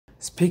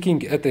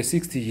Speaking at the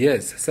 60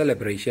 years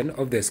celebration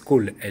of the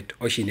school at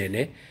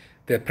Otjinene,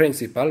 the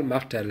principal,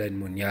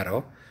 Magdalene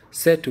Munyaro,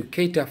 said to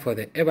cater for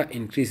the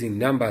ever-increasing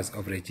numbers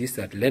of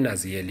registered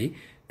learners yearly,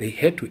 they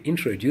had to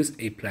introduce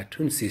a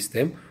platoon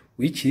system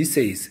which he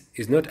says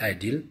is not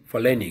ideal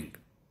for learning.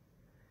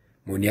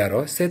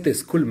 Munyaro said the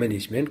school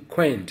management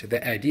coined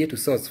the idea to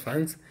source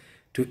funds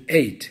to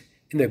aid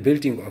in the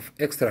building of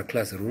extra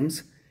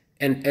classrooms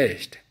and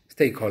urged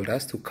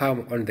stakeholders to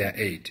come on their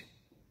aid.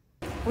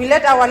 We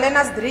let our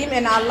learners dream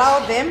and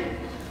allow them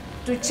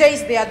to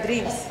chase their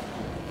dreams.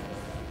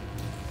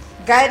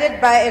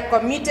 Guided by a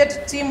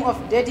committed team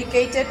of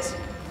dedicated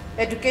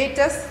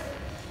educators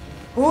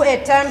who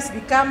at times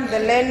become the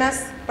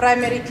learners'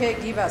 primary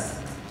caregivers.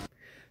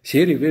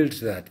 She revealed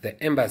that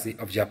the Embassy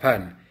of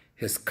Japan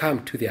has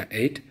come to their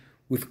aid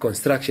with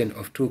construction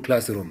of 2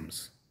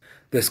 classrooms.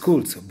 The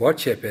school's board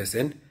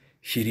chairperson,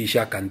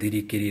 Shirisha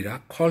Kandiri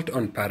Kirira, called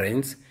on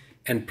parents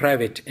and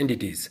private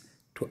entities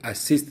to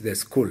assist the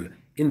school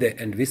in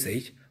the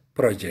envisaged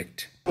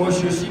project.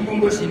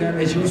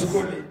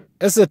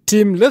 As a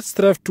team, let's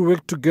strive to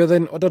work together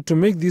in order to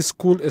make this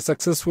school a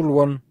successful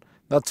one.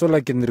 That's all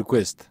I can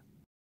request.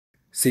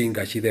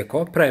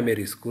 Ngatjizeko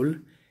Primary School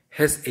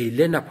has a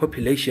learner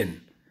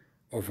population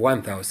of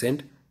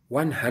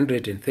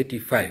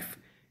 1,135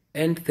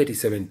 and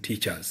 37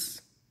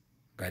 teachers.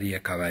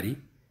 Kavari,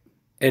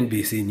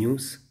 NBC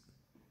News,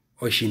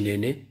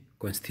 Otjinene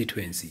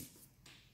Constituency.